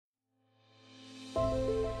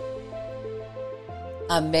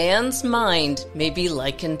A man's mind may be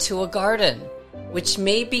likened to a garden, which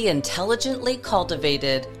may be intelligently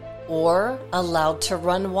cultivated or allowed to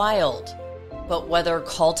run wild. But whether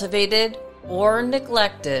cultivated or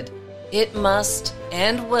neglected, it must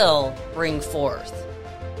and will bring forth.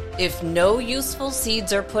 If no useful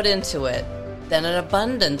seeds are put into it, then an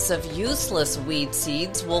abundance of useless weed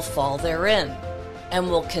seeds will fall therein,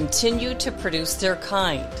 and will continue to produce their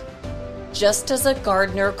kind. Just as a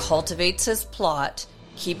gardener cultivates his plot,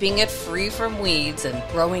 keeping it free from weeds and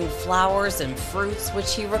growing flowers and fruits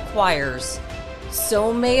which he requires,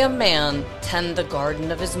 so may a man tend the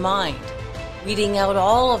garden of his mind, weeding out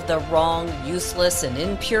all of the wrong, useless, and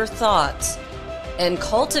impure thoughts, and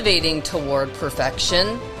cultivating toward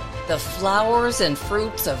perfection the flowers and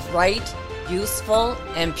fruits of right, useful,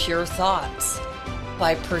 and pure thoughts.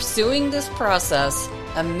 By pursuing this process,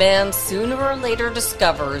 a man sooner or later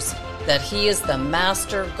discovers that he is the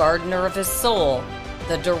master gardener of his soul,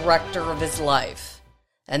 the director of his life.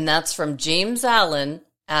 And that's from James Allen,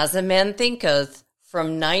 As a Man Thinketh,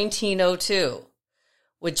 from 1902.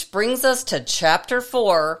 Which brings us to Chapter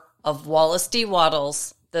 4 of Wallace D.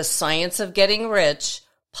 Wattles, The Science of Getting Rich,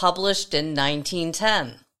 published in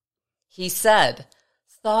 1910. He said,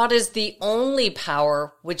 "Thought is the only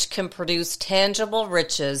power which can produce tangible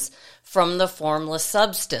riches from the formless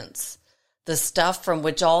substance. The stuff from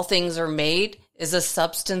which all things are made is a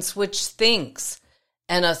substance which thinks,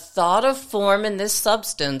 and a thought of form in this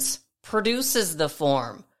substance produces the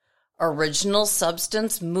form. Original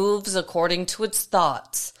substance moves according to its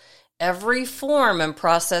thoughts. Every form and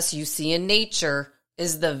process you see in nature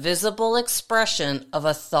is the visible expression of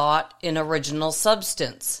a thought in original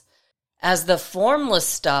substance. As the formless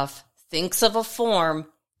stuff thinks of a form,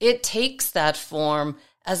 it takes that form.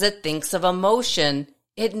 As it thinks of a motion,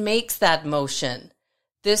 it makes that motion.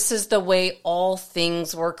 This is the way all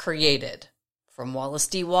things were created." From Wallace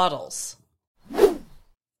D. Wattles.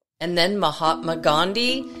 And then Mahatma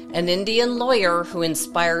Ghandi, an Indian lawyer who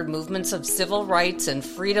inspired movements of civil rights and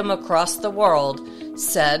freedom across the world,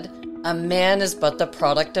 said, "A man is but the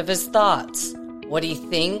product of his thoughts. What he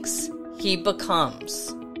thinks, he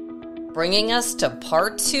becomes." Bringing us to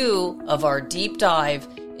part 2 of our deep dive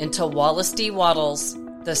into Wallace D. Wattles,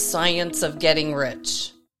 The Science of Getting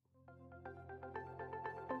Rich.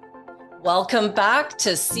 Welcome back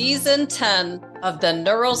to Season 10 of the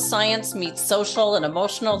Neuroscience Meets Social and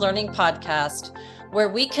Emotional Learning podcast, where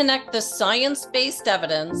we connect the science-based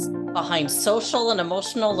evidence behind social and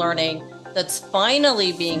emotional learning that's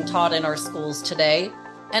finally being taught in our schools today,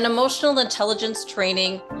 and emotional intelligence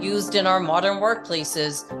training used in our modern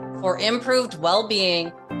workplaces for improved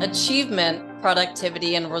well-being, achievement,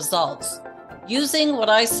 productivity, and results, using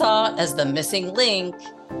what I saw as the missing link,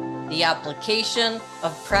 the application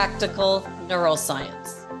of practical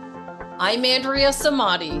neuroscience. I'm Andrea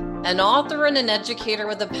Samadi, an author and an educator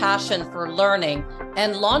with a passion for learning,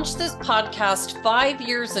 and launched this podcast 5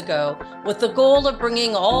 years ago with the goal of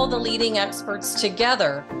bringing all the leading experts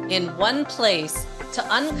together in one place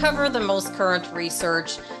to uncover the most current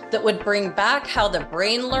research that would bring back how the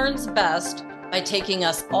brain learns best by taking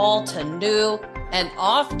us all to new and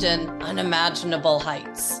often unimaginable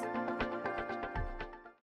heights.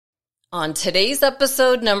 On today's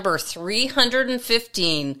episode number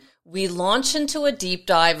 315, we launch into a deep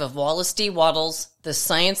dive of Wallace D. Wattles' The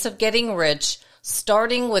Science of Getting Rich,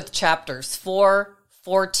 starting with chapters 4,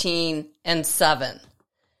 14, and 7.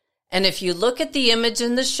 And if you look at the image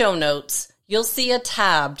in the show notes, you'll see a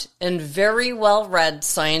tabbed and very well-read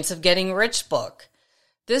Science of Getting Rich book.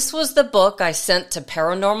 This was the book I sent to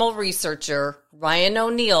Paranormal Researcher Ryan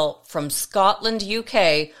O'Neill from Scotland,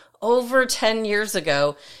 UK, over 10 years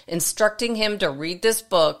ago, instructing him to read this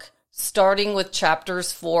book, starting with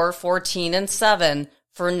chapters 4, 14, and 7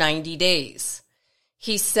 for 90 days.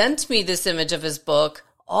 He sent me this image of his book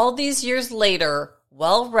all these years later,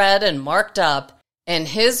 well read and marked up, and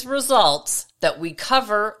his results that we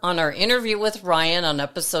cover on our interview with Ryan on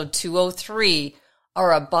episode 203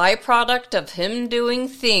 are a byproduct of him doing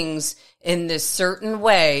things in this certain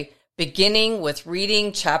way, beginning with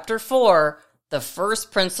reading chapter 4, the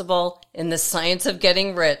first principle in the science of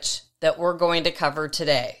getting rich that we're going to cover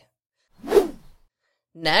today.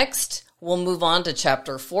 Next, we'll move on to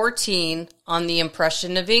chapter 14 on the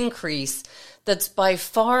impression of increase. That's by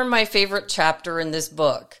far my favorite chapter in this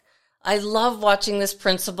book. I love watching this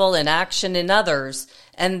principle in action in others,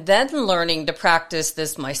 and then learning to practice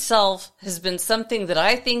this myself has been something that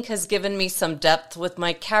I think has given me some depth with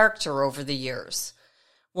my character over the years.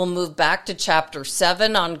 We'll move back to chapter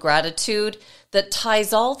 7 on gratitude that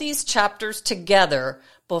ties all these chapters together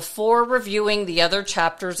before reviewing the other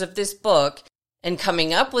chapters of this book and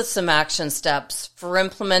coming up with some action steps for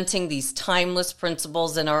implementing these timeless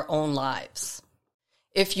principles in our own lives.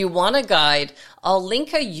 If you want a guide, I'll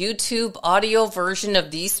link a YouTube audio version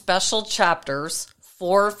of these special chapters,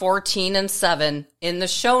 4, 14, and 7, in the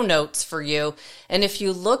show notes for you. And if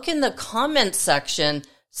you look in the comments section,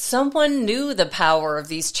 someone knew the power of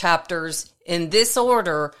these chapters in this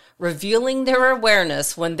order, revealing their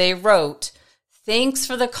awareness when they wrote, "Thanks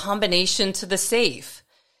for the combination to the safe."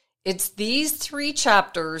 It's these 3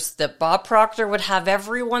 chapters that Bob Proctor would have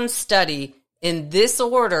everyone study in this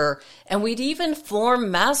order, and we'd even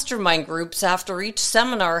form mastermind groups after each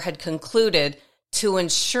seminar had concluded to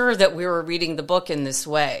ensure that we were reading the book in this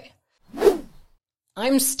way.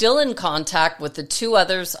 I'm still in contact with the 2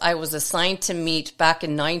 others I was assigned to meet back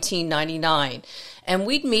in 1999, and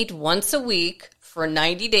we'd meet once a week for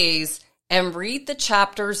 90 days and read the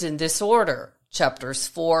chapters in this order, chapters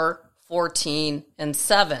 4, 14, and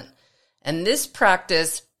 7. And this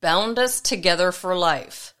practice bound us together for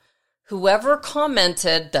life. Whoever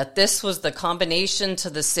commented that this was the combination to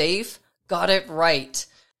the safe got it right.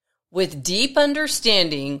 With deep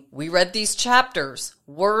understanding, we read these chapters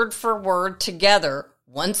word for word together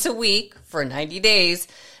once a week for 90 days,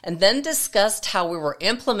 and then discussed how we were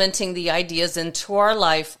implementing the ideas into our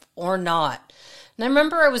life or not. And I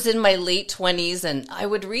remember I was in my late 20s, and I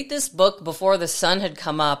would read this book before the sun had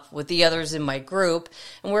come up with the others in my group,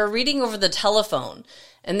 and we were reading over the telephone.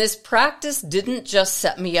 And this practice didn't just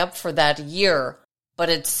set me up for that year, but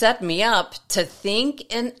it set me up to think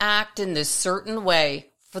and act in this certain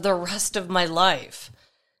way for the rest of my life.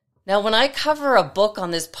 Now, when I cover a book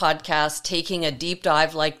on this podcast, taking a deep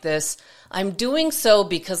dive like this, I'm doing so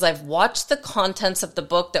because I've watched the contents of the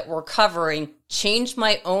book that we're covering change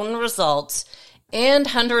my own results and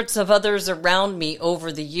hundreds of others around me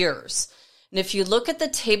over the years. And if you look at the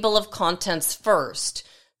table of contents first,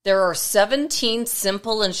 there are 17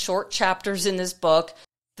 simple and short chapters in this book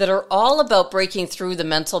that are all about breaking through the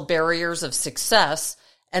mental barriers of success,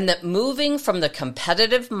 and that moving from the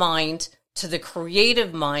competitive mind to the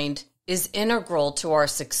creative mind is integral to our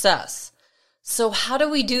success. So how do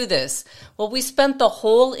we do this? Well, we spent the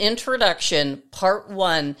whole introduction, part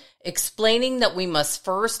 1, explaining that we must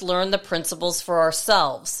first learn the principles for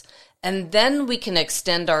ourselves, and then we can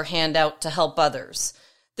extend our hand out to help others.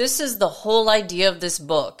 This is the whole idea of this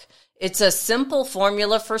book. It's a simple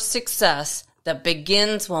formula for success that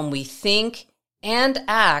begins when we think and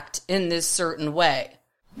act in this certain way.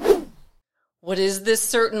 What is this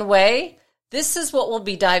certain way? This is what we'll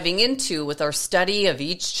be diving into with our study of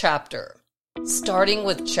each chapter. Starting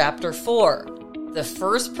with chapter 4, the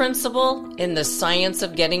first principle in the science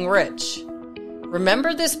of getting rich.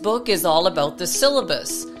 Remember, this book is all about the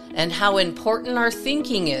syllabus and how important our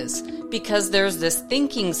thinking is, because there's this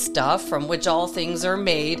thinking stuff from which all things are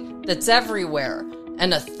made that's everywhere,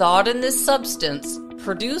 and a thought in this substance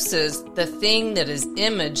produces the thing that is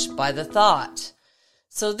imaged by the thought.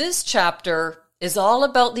 So this chapter is all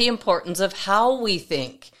about the importance of how we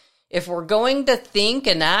think. If we're going to think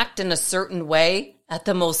and act in a certain way, at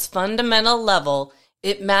the most fundamental level,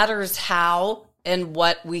 it matters how and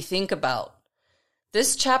what we think about.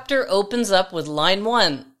 This chapter opens up with line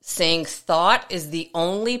 1, saying thought is the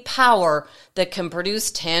only power that can produce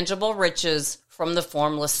tangible riches from the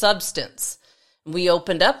formless substance. We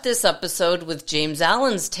opened up this episode with James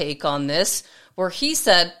Allen's take on this, where he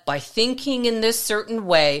said, by thinking in this certain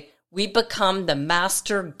way, we become the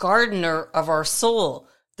master gardener of our soul,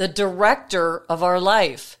 the director of our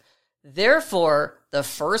life. Therefore, the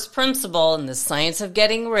first principle in the science of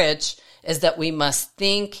getting rich is that we must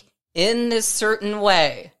think in this certain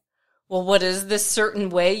way. Well, what is this certain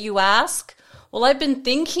way, you ask? Well, I've been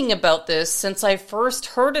thinking about this since I first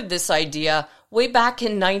heard of this idea way back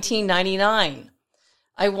in 1999.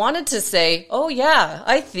 I wanted to say, oh yeah,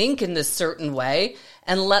 I think in this certain way,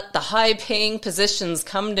 and let the high-paying positions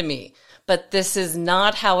come to me. But this is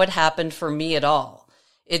not how it happened for me at all.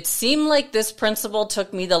 It seemed like this principle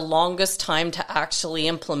took me the longest time to actually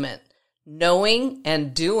implement. Knowing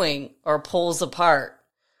and doing are poles apart.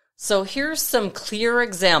 So here's some clear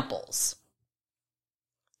examples.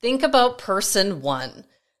 Think about person 1.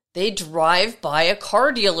 They drive by a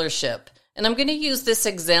car dealership. And I'm going to use this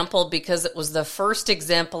example because it was the first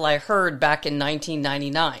example I heard back in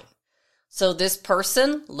 1999. So this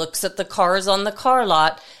person looks at the cars on the car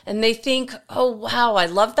lot and they think, oh wow, I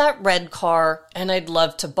love that red car and I'd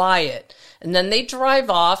love to buy it. And then they drive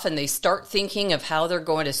off and they start thinking of how they're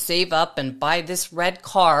going to save up and buy this red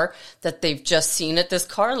car that they've just seen at this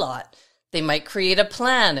car lot. They might create a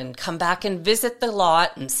plan and come back and visit the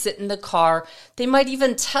lot and sit in the car. They might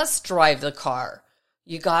even test drive the car.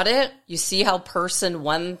 You got it? You see how person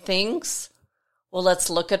 1 thinks? Well, let's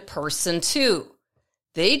look at person 2.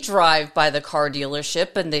 They drive by the car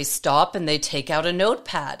dealership and they stop and they take out a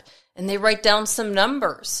notepad and they write down some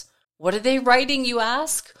numbers. What are they writing, you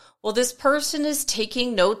ask? Well, this person is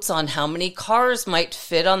taking notes on how many cars might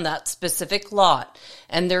fit on that specific lot.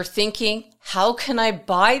 And they're thinking, how can I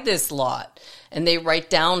buy this lot? And they write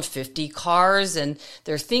down 50 cars and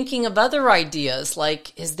they're thinking of other ideas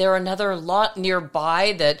like, is there another lot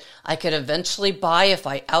nearby that I could eventually buy if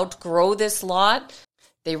I outgrow this lot?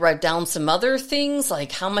 They write down some other things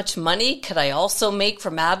like how much money could I also make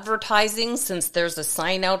from advertising since there's a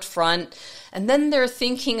sign out front. And then they're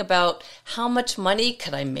thinking about how much money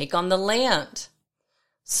could I make on the land.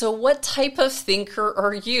 So what type of thinker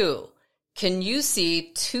are you? Can you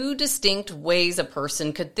see 2 distinct ways a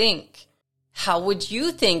person could think? How would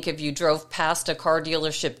you think if you drove past a car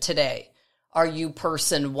dealership today? Are you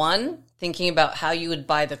person 1, thinking about how you would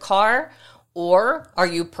buy the car? Or are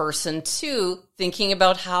you person 2, thinking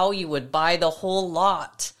about how you would buy the whole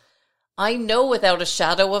lot? I know without a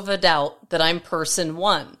shadow of a doubt that I'm person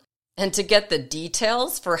 1. And to get the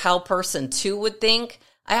details for how person 2 would think,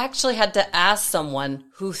 I actually had to ask someone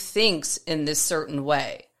who thinks in this certain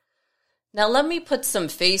way. Now let me put some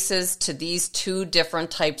faces to these 2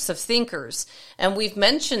 different types of thinkers, and we've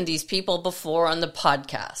mentioned these people before on the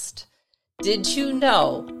podcast. Did you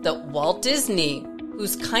know that Walt Disney,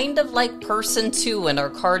 who's kind of like person 2 in our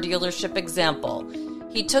car dealership example,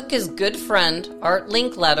 he took his good friend Art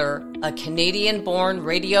Linkletter, a Canadian-born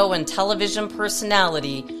radio and television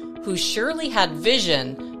personality who surely had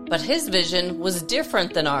vision, but his vision was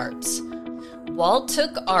different than Art's. Walt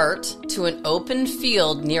took Art to an open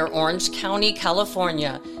field near Orange County,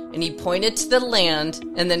 California, and he pointed to the land,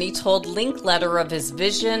 and then he told Linkletter of his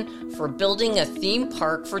vision for building a theme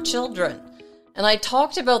park for children. And I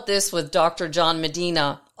talked about this with Dr. John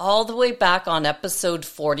Medina all the way back on episode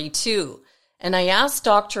 42. And I asked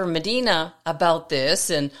Dr. Medina about this,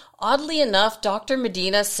 and oddly enough, Dr.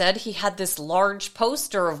 Medina said he had this large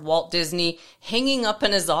poster of Walt Disney hanging up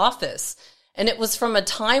in his office. And it was from a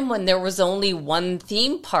time when there was only one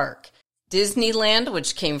theme park, Disneyland,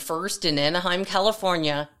 which came first in Anaheim,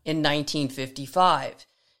 California in 1955.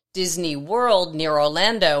 Disney World near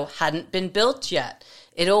Orlando hadn't been built yet.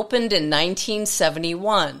 It opened in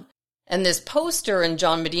 1971. And this poster in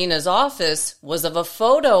John Medina's office was of a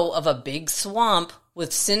photo of a big swamp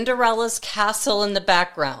with Cinderella's castle in the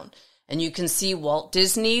background. And you can see Walt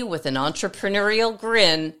Disney with an entrepreneurial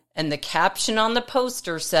grin, and the caption on the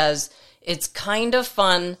poster says, "It's kind of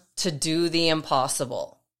fun to do the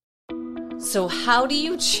impossible." So how do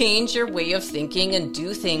you change your way of thinking and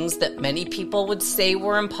do things that many people would say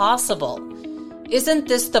were impossible? Isn't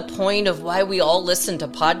this the point of why we all listen to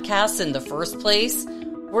podcasts in the first place?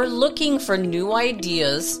 We're looking for new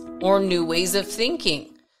ideas or new ways of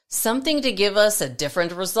thinking, something to give us a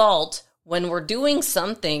different result when we're doing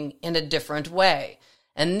something in a different way.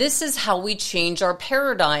 And this is how we change our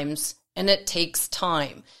paradigms, and it takes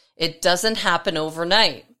time. It doesn't happen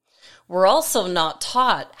overnight. We're also not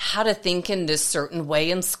taught how to think in this certain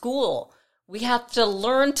way in school. We have to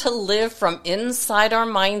learn to live from inside our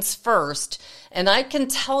minds first, and I can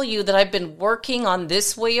tell you that I've been working on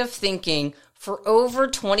this way of thinking for over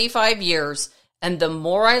 25 years, and the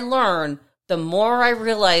more I learn, the more I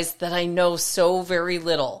realize that I know so very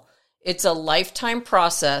little. It's a lifetime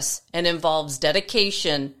process and involves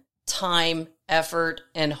dedication, time, effort,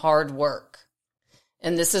 and hard work.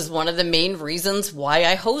 And this is one of the main reasons why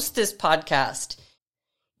I host this podcast.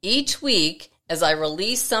 Each week, as I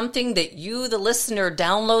release something that you, the listener,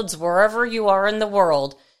 downloads wherever you are in the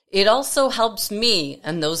world, it also helps me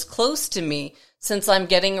and those close to me, since I'm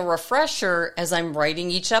getting a refresher as I'm writing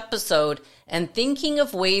each episode and thinking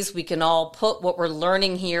of ways we can all put what we're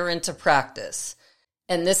learning here into practice.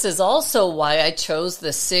 And this is also why I chose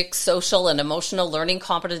the 6 social and emotional learning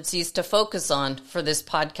competencies to focus on for this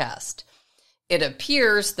podcast. It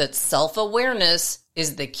appears that self-awareness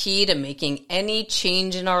is the key to making any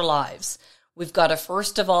change in our lives. We've got to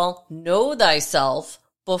first of all know thyself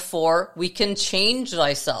before we can change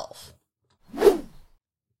thyself.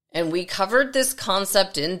 And we covered this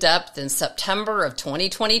concept in depth in September of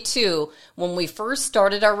 2022 when we first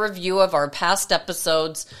started our review of our past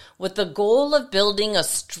episodes with the goal of building a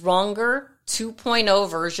stronger 2.0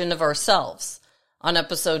 version of ourselves. On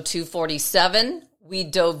episode 247, we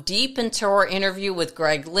dove deep into our interview with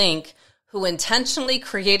Greg Link, who intentionally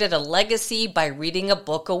created a legacy by reading a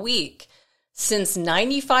book a week. Since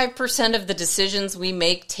 95% of the decisions we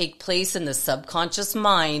make take place in the subconscious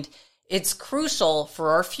mind, it's crucial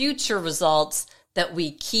for our future results that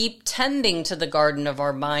we keep tending to the garden of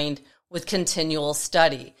our mind with continual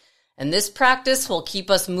study. And this practice will keep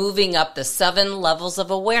us moving up the 7 levels of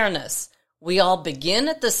awareness. We all begin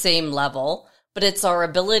at the same level, but it's our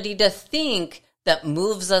ability to think that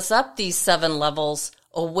moves us up these 7 levels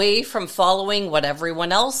away from following what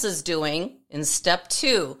everyone else is doing in step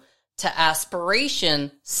 2 to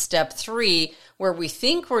aspiration, step 3, where we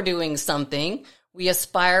think we're doing something. We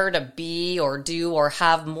aspire to be or do or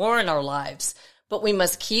have more in our lives, but we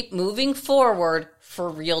must keep moving forward for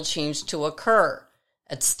real change to occur.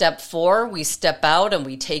 At step 4, we step out and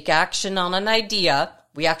we take action on an idea.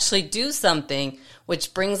 We actually do something,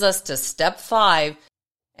 which brings us to step 5,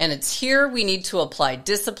 and it's here we need to apply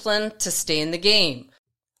discipline to stay in the game.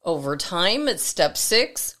 Over time, at step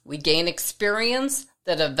 6, we gain experience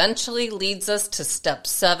that eventually leads us to step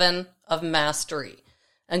 7 of mastery.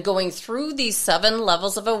 And going through these 7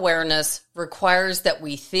 levels of awareness requires that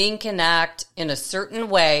we think and act in a certain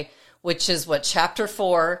way, which is what chapter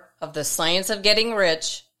 4 of The Science of Getting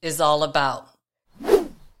Rich is all about.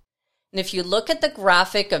 And if you look at the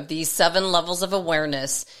graphic of these 7 levels of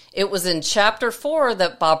awareness, it was in chapter 4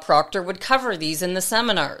 that Bob Proctor would cover these in the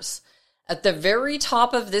seminars. At the very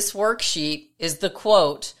top of this worksheet is the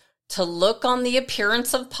quote, "To look on the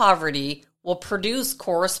appearance of poverty will produce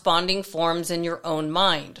corresponding forms in your own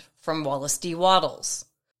mind," from Wallace D. Wattles.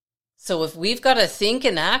 So if we've got to think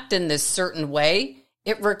and act in this certain way,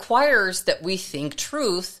 it requires that we think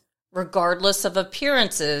truth regardless of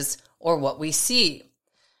appearances or what we see.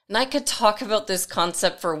 And I could talk about this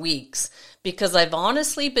concept for weeks because I've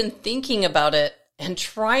honestly been thinking about it and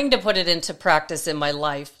trying to put it into practice in my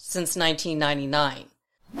life since 1999.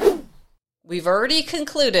 We've already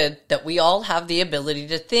concluded that we all have the ability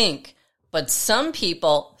to think, but some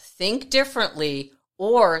people think differently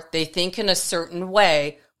or they think in a certain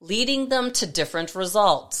way, leading them to different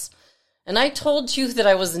results. And I told you that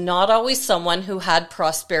I was not always someone who had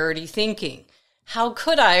prosperity thinking. How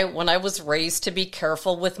could I when I was raised to be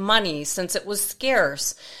careful with money since it was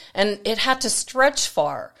scarce and it had to stretch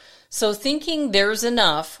far? So thinking there's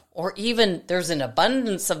enough or even there's an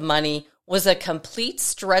abundance of money was a complete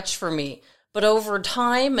stretch for me. But over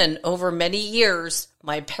time and over many years,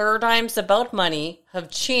 my paradigms about money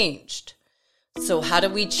have changed. So how do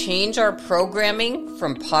we change our programming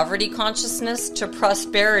from poverty consciousness to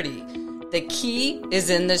prosperity? The key is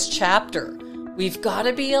in this chapter. We've got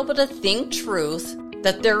to be able to think truth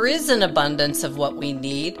that there is an abundance of what we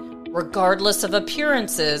need, regardless of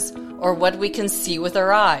appearances or what we can see with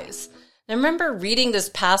our eyes. I remember reading this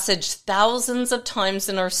passage thousands of times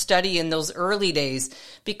in our study in those early days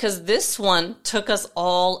because this one took us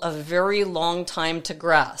all a very long time to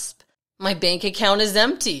grasp. My bank account is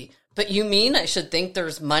empty, but you mean I should think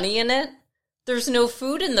there's money in it? There's no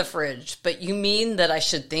food in the fridge, but you mean that I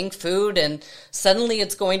should think food and suddenly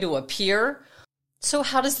it's going to appear? So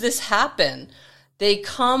how does this happen? They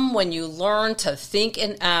come when you learn to think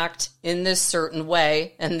and act in this certain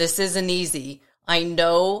way, and this isn't easy. I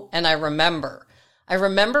know and I remember. I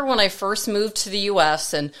remember when I first moved to the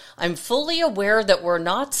U.S., and I'm fully aware that we're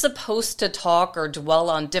not supposed to talk or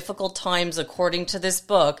dwell on difficult times according to this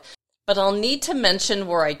book, but I'll need to mention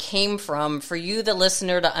where I came from for you, the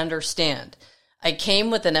listener, to understand. I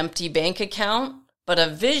came with an empty bank account, but a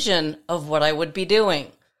vision of what I would be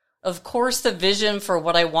doing. Of course, the vision for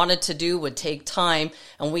what I wanted to do would take time,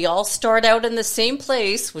 and we all start out in the same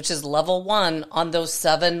place, which is level 1 on those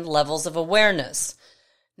 7 levels of awareness.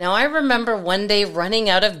 Now, I remember one day running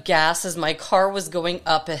out of gas as my car was going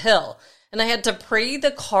up a hill, and I had to pray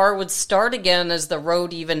the car would start again as the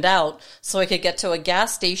road evened out so I could get to a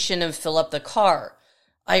gas station and fill up the car.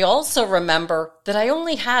 I also remember that I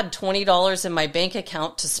only had $20 in my bank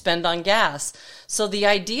account to spend on gas, so the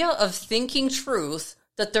idea of thinking truth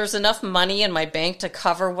that there's enough money in my bank to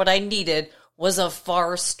cover what I needed was a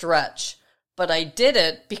far stretch. But I did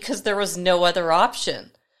it because there was no other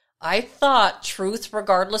option. I thought truth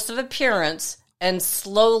regardless of appearance and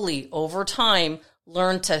slowly over time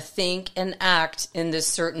learned to think and act in this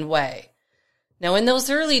certain way. Now in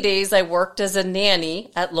those early days I worked as a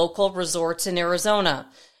nanny at local resorts in Arizona.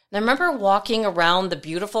 And I remember walking around the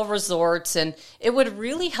beautiful resorts and it would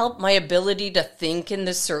really help my ability to think in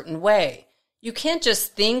this certain way. You can't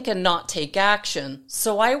just think and not take action.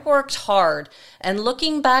 So I worked hard, and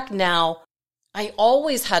looking back now, I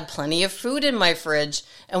always had plenty of food in my fridge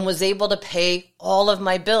and was able to pay all of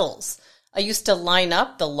my bills. I used to line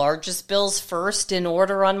up the largest bills first in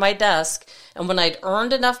order on my desk, and when I'd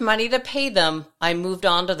earned enough money to pay them, I moved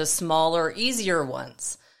on to the smaller, easier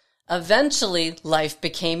ones. Eventually, life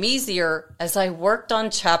became easier as I worked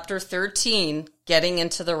on Chapter 13, getting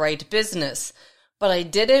into the right business. But I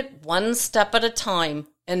did it one step at a time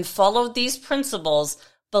and followed these principles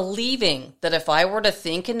believing that if I were to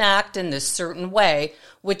think and act in this certain way,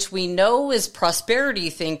 which we know is prosperity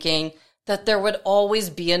thinking, that there would always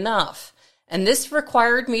be enough. And this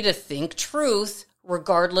required me to think truth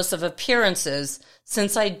regardless of appearances,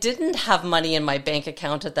 since I didn't have money in my bank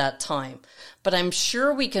account at that time. But I'm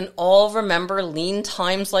sure we can all remember lean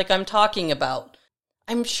times like I'm talking about.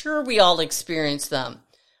 I'm sure we all experience them.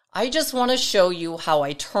 I just want to show you how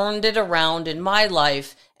I turned it around in my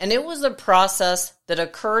life, and it was a process that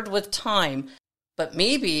occurred with time. But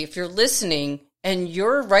maybe if you're listening and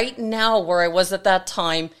you're right now where I was at that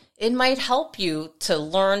time, it might help you to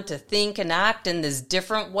learn to think and act in this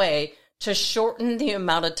different way to shorten the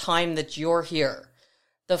amount of time that you're here.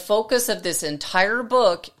 The focus of this entire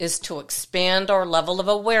book is to expand our level of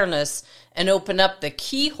awareness and open up the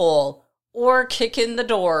keyhole or kick in the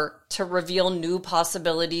door to reveal new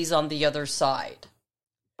possibilities on the other side.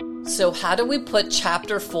 So how do we put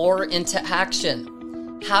Chapter 4 into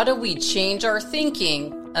action? How do we change our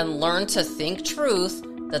thinking and learn to think truth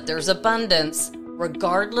that there's abundance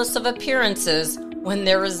regardless of appearances when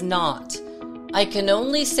there is not? I can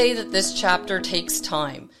only say that this chapter takes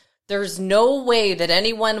time. There's no way that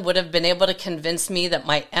anyone would have been able to convince me that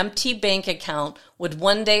my empty bank account would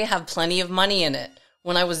one day have plenty of money in it.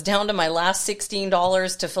 When I was down to my last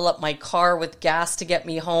 $16 to fill up my car with gas to get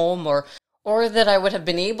me home, or that I would have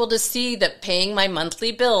been able to see that paying my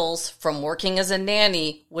monthly bills from working as a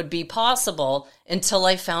nanny would be possible until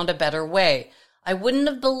I found a better way. I wouldn't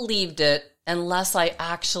have believed it unless I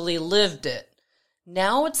actually lived it.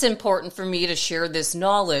 Now it's important for me to share this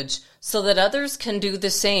knowledge so that others can do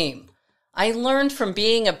the same. I learned from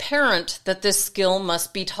being a parent that this skill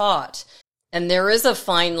must be taught. And there is a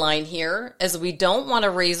fine line here, as we don't want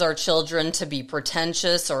to raise our children to be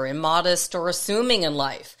pretentious or immodest or assuming in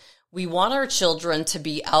life. We want our children to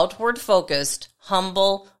be outward focused,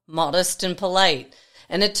 humble, modest, and polite.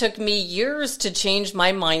 And it took me years to change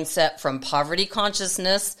my mindset from poverty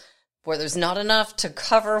consciousness, where there's not enough to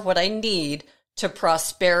cover what I need, to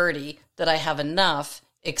prosperity, that I have enough,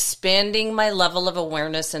 expanding my level of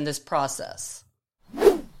awareness in this process.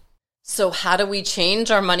 So how do we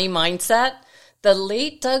change our money mindset? The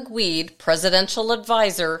late Doug Weed, presidential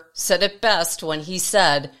advisor, said it best when he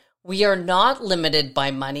said, "We are not limited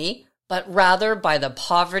by money, but rather by the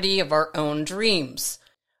poverty of our own dreams."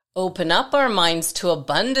 Open up our minds to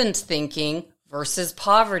abundant thinking versus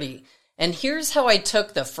poverty. And here's how I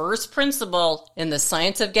took the first principle in the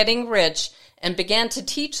science of getting rich and began to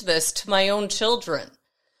teach this to my own children.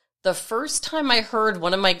 The first time I heard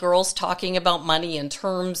one of my girls talking about money in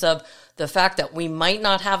terms of the fact that we might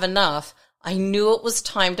not have enough, I knew it was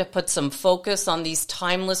time to put some focus on these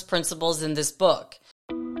timeless principles in this book.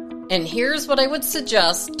 And here's what I would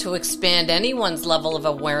suggest to expand anyone's level of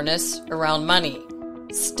awareness around money.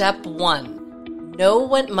 Step 1. Know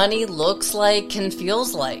what money looks like and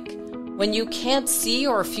feels like. When you can't see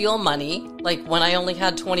or feel money, like when I only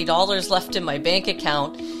had $20 left in my bank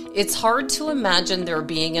account, it's hard to imagine there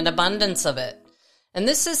being an abundance of it. And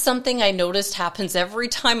this is something I noticed happens every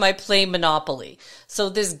time I play Monopoly. So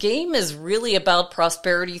this game is really about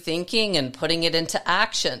prosperity thinking and putting it into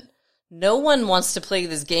action. No one wants to play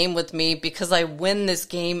this game with me because I win this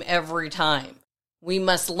game every time. We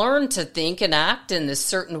must learn to think and act in this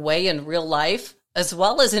certain way in real life, as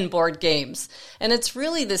well as in board games. And it's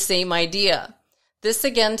really the same idea. This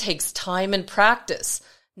again takes time and practice.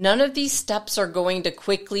 None of these steps are going to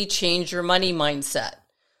quickly change your money mindset.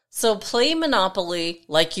 So play Monopoly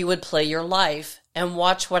like you would play your life and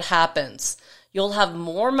watch what happens. You'll have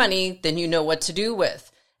more money than you know what to do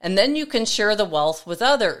with, and then you can share the wealth with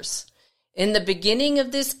others. In the beginning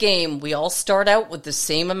of this game, we all start out with the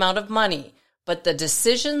same amount of money, but the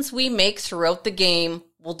decisions we make throughout the game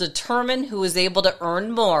will determine who is able to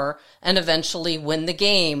earn more and eventually win the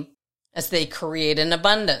game as they create an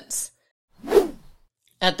abundance.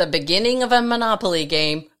 At the beginning of a Monopoly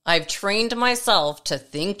game, I've trained myself to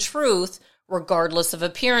think truth regardless of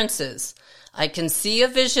appearances. I can see a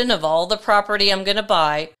vision of all the property I'm going to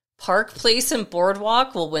buy. Park Place and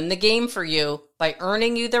Boardwalk will win the game for you by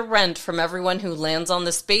earning you the rent from everyone who lands on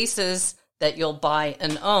the spaces that you'll buy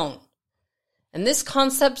and own. And this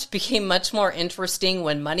concept became much more interesting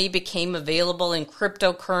when money became available in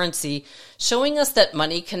cryptocurrency, showing us that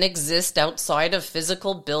money can exist outside of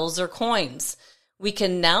physical bills or coins. We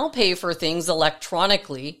can now pay for things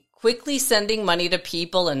electronically, quickly sending money to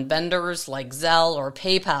people and vendors like Zelle or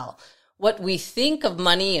PayPal. What we think of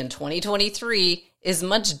money in 2023 is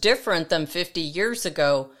much different than 50 years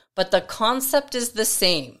ago, but the concept is the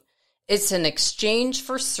same. It's an exchange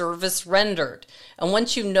for service rendered. And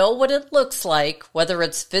once you know what it looks like, whether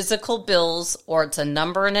it's physical bills or it's a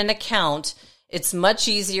number in an account, It's much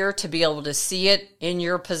easier to be able to see it in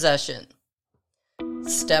your possession.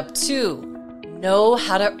 Step 2, know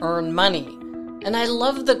how to earn money. And I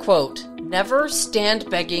love the quote, "Never stand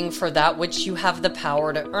begging for that which you have the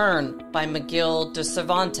power to earn," by Miguel de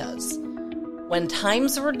Cervantes. When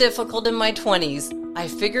times were difficult in my 20s, I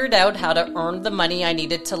figured out how to earn the money I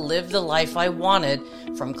needed to live the life I wanted,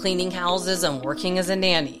 from cleaning houses and working as a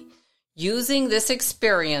nanny. Using this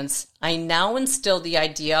experience, I now instill the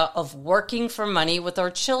idea of working for money with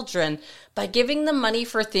our children by giving them money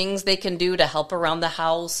for things they can do to help around the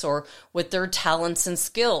house or with their talents and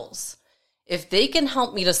skills. If they can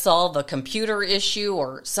help me to solve a computer issue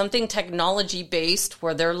or something technology-based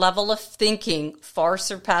where their level of thinking far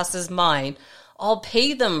surpasses mine, I'll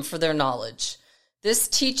pay them for their knowledge. This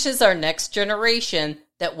teaches our next generation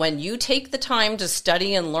that when you take the time to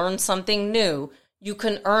study and learn something new, you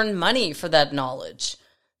can earn money for that knowledge.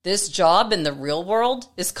 This job in the real world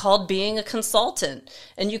is called being a consultant,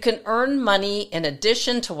 and you can earn money in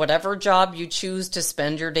addition to whatever job you choose to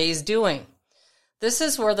spend your days doing. This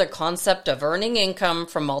is where the concept of earning income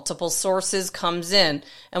from multiple sources comes in,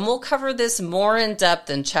 and we'll cover this more in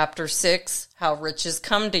depth in Chapter 6, How Riches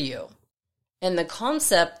Come to You. And the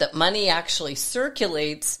concept that money actually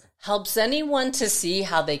circulates helps anyone to see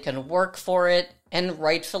how they can work for it and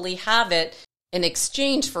rightfully have it in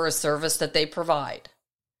exchange for a service that they provide.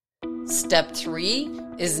 Step 3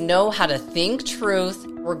 is know how to think truth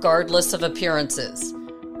regardless of appearances.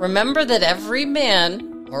 Remember that every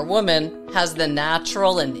man or woman has the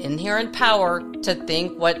natural and inherent power to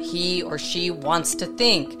think what he or she wants to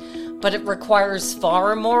think, but it requires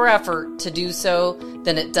far more effort to do so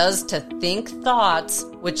than it does to think thoughts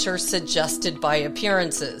which are suggested by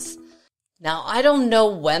appearances. Now, I don't know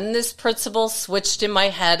when this principle switched in my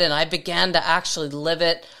head and I began to actually live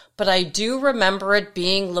it, but I do remember it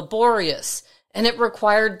being laborious, and it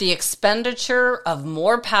required the expenditure of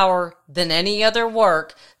more power than any other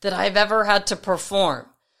work that I've ever had to perform.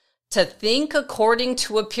 To think according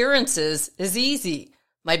to appearances is easy.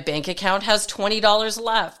 My bank account has $20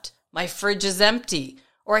 left. My fridge is empty,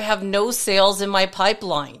 or I have no sales in my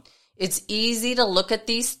pipeline. It's easy to look at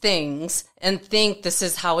these things and think this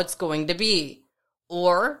is how it's going to be.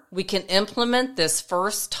 Or we can implement this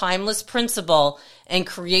first timeless principle and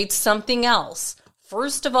create something else,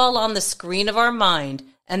 first of all on the screen of our mind,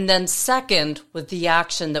 and then second with the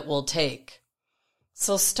action that we'll take.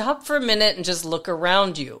 So stop for a minute and just look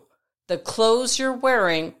around you. The clothes you're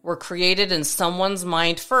wearing were created in someone's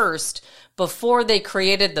mind first before they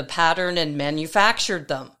created the pattern and manufactured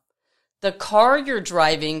them. The car you're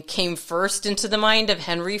driving came first into the mind of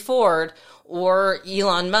Henry Ford or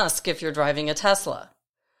Elon Musk if you're driving a Tesla.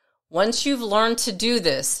 Once you've learned to do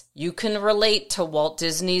this, you can relate to Walt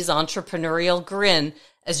Disney's entrepreneurial grin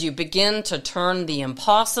as you begin to turn the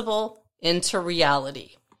impossible into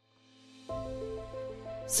reality.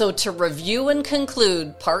 So to review and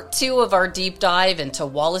conclude part 2 of our deep dive into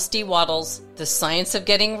Wallace D. Wattles, The Science of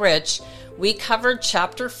Getting Rich, we covered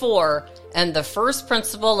Chapter 4 and the first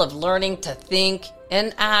principle of learning to think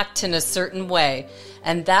and act in a certain way,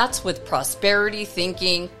 and that's with prosperity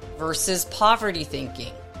thinking versus poverty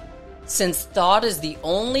thinking. Since thought is the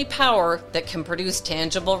only power that can produce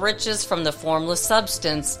tangible riches from the formless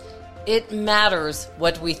substance, it matters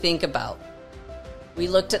what we think about. We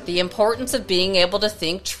looked at the importance of being able to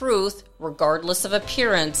think truth regardless of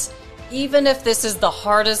appearance, even if this is the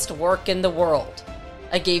hardest work in the world.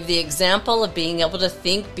 I gave the example of being able to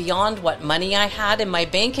think beyond what money I had in my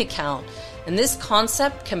bank account, and this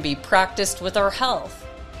concept can be practiced with our health.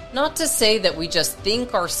 Not to say that we just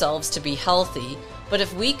think ourselves to be healthy, but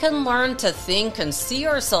if we can learn to think and see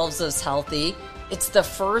ourselves as healthy, it's the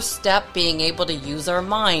first step being able to use our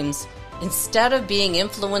minds instead of being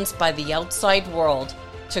influenced by the outside world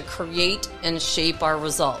to create and shape our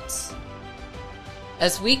results.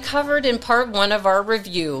 As we covered in part 1 of our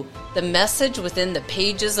review, the message within the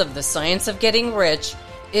pages of The Science of Getting Rich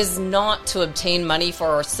is not to obtain money for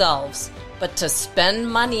ourselves, but to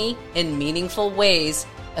spend money in meaningful ways,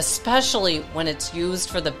 especially when it's used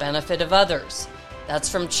for the benefit of others. That's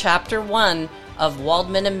from Chapter 1 of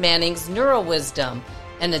Waldman and Manning's Neurowisdom,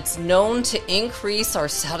 and it's known to increase our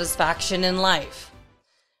satisfaction in life.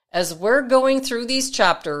 As we're going through these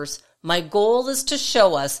chapters, my goal is to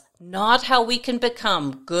show us not how we can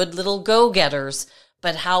become good little go-getters,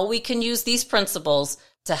 but how we can use these principles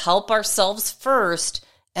to help ourselves first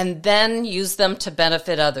and then use them to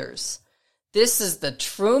benefit others. This is the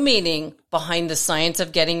true meaning behind the science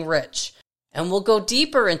of getting rich. And we'll go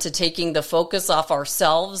deeper into taking the focus off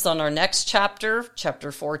ourselves on our next chapter,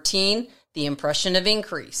 Chapter 14, The Impression of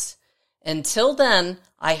Increase. Until then,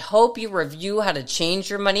 I hope you review how to change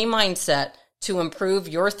your money mindset to improve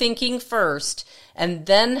your thinking first and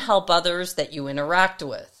then help others that you interact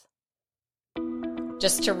with.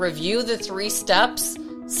 Just to review the 3 steps,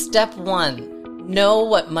 step 1, know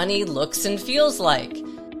what money looks and feels like.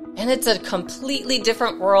 And it's a completely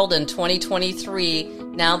different world in 2023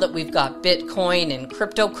 now that we've got Bitcoin and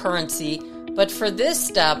cryptocurrency. But for this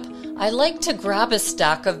step, I like to grab a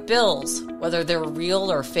stack of bills, whether they're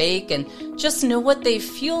real or fake, and just know what they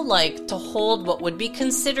feel like to hold what would be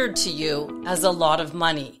considered to you as a lot of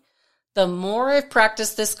money. The more I've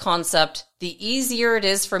practiced this concept, the easier it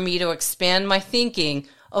is for me to expand my thinking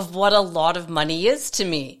of what a lot of money is to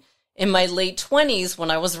me. In my late 20s,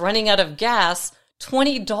 when I was running out of gas,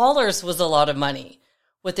 $20 was a lot of money.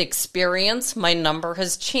 With experience, my number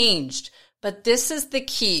has changed, but this is the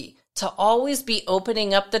key, to always be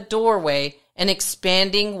opening up the doorway and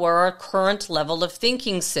expanding where our current level of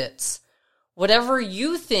thinking sits. Whatever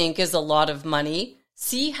you think is a lot of money,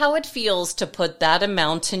 see how it feels to put that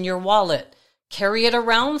amount in your wallet. Carry it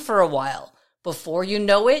around for a while. Before you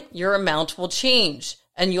know it, your amount will change,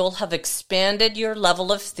 and you'll have expanded your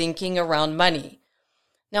level of thinking around money.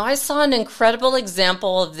 Now, I saw an incredible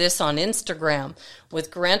example of this on Instagram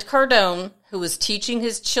with Grant Cardone, who was teaching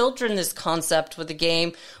his children this concept with a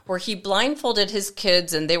game where he blindfolded his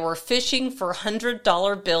kids and they were fishing for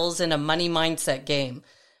 $100 bills in a money mindset game.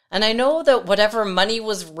 And I know that whatever money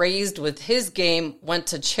was raised with his game went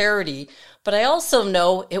to charity, but I also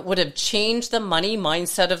know it would have changed the money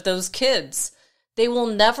mindset of those kids. They will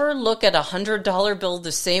never look at a $100 bill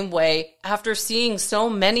the same way after seeing so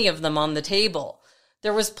many of them on the table.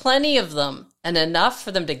 There was plenty of them, and enough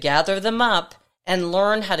for them to gather them up and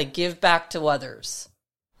learn how to give back to others.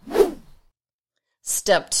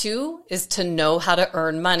 Step 2 is to know how to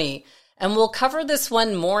earn money, and we'll cover this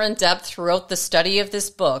one more in depth throughout the study of this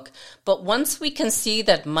book, but once we can see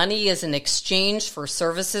that money is an exchange for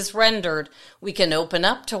services rendered, we can open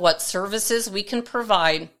up to what services we can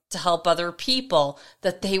provide to help other people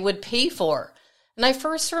that they would pay for. And I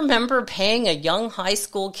first remember paying a young high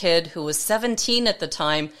school kid who was 17 at the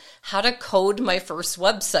time how to code my first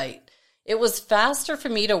website. It was faster for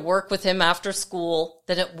me to work with him after school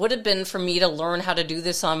than it would have been for me to learn how to do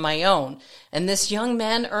this on my own. And this young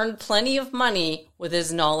man earned plenty of money with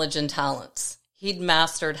his knowledge and talents. He'd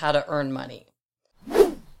mastered how to earn money.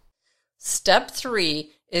 Step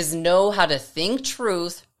 3 is know how to think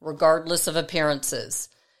truth regardless of appearances.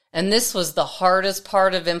 And this was the hardest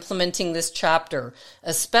part of implementing this chapter,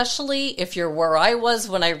 especially if you're where I was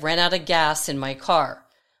when I ran out of gas in my car.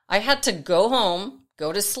 I had to go home,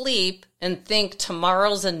 go to sleep, and think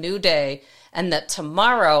tomorrow's a new day, and that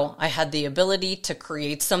tomorrow I had the ability to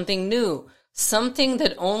create something new, something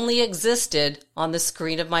that only existed on the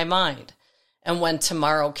screen of my mind. And when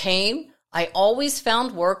tomorrow came, I always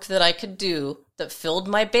found work that I could do that filled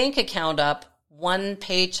my bank account up one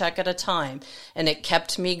paycheck at a time, and it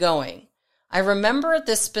kept me going. I remember at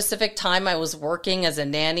this specific time I was working as a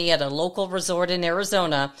nanny at a local resort in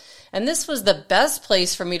Arizona, and this was the best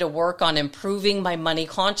place for me to work on improving my money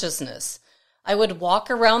consciousness. I would walk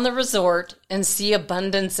around the resort and see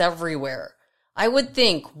abundance everywhere. I would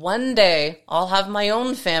think one day I'll have my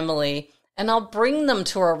own family and I'll bring them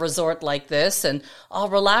to a resort like this, and I'll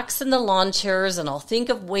relax in the lawn chairs and I'll think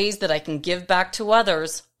of ways that I can give back to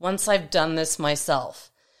others once I've done this myself.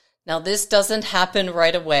 Now, this doesn't happen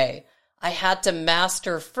right away. I had to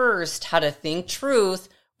master first how to think truth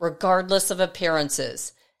regardless of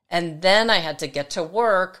appearances. And then I had to get to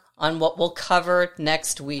work on what we'll cover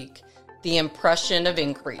next week, the impression of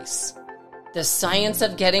increase. The science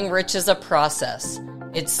of getting rich is a process.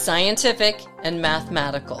 It's scientific and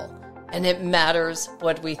mathematical, and it matters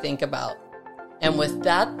what we think about. And with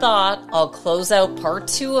that thought, I'll close out part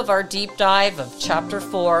 2 of our deep dive of chapter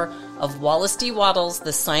 4 of Wallace D. Wattles,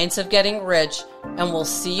 The Science of Getting Rich, and we'll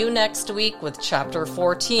see you next week with chapter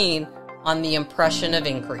 14 on the impression of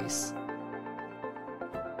increase.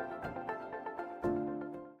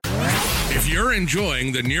 If you're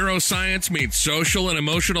enjoying the Neuroscience Meets Social and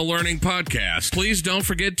Emotional Learning podcast, please don't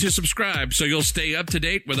forget to subscribe so you'll stay up to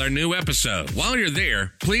date with our new episode. While you're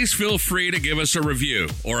there, please feel free to give us a review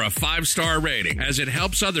or a 5-star rating, as it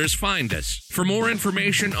helps others find us. For more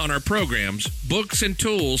information on our programs, books, and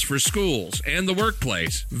tools for schools and the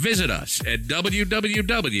workplace, visit us at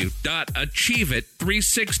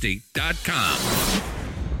www.achieveit360.com.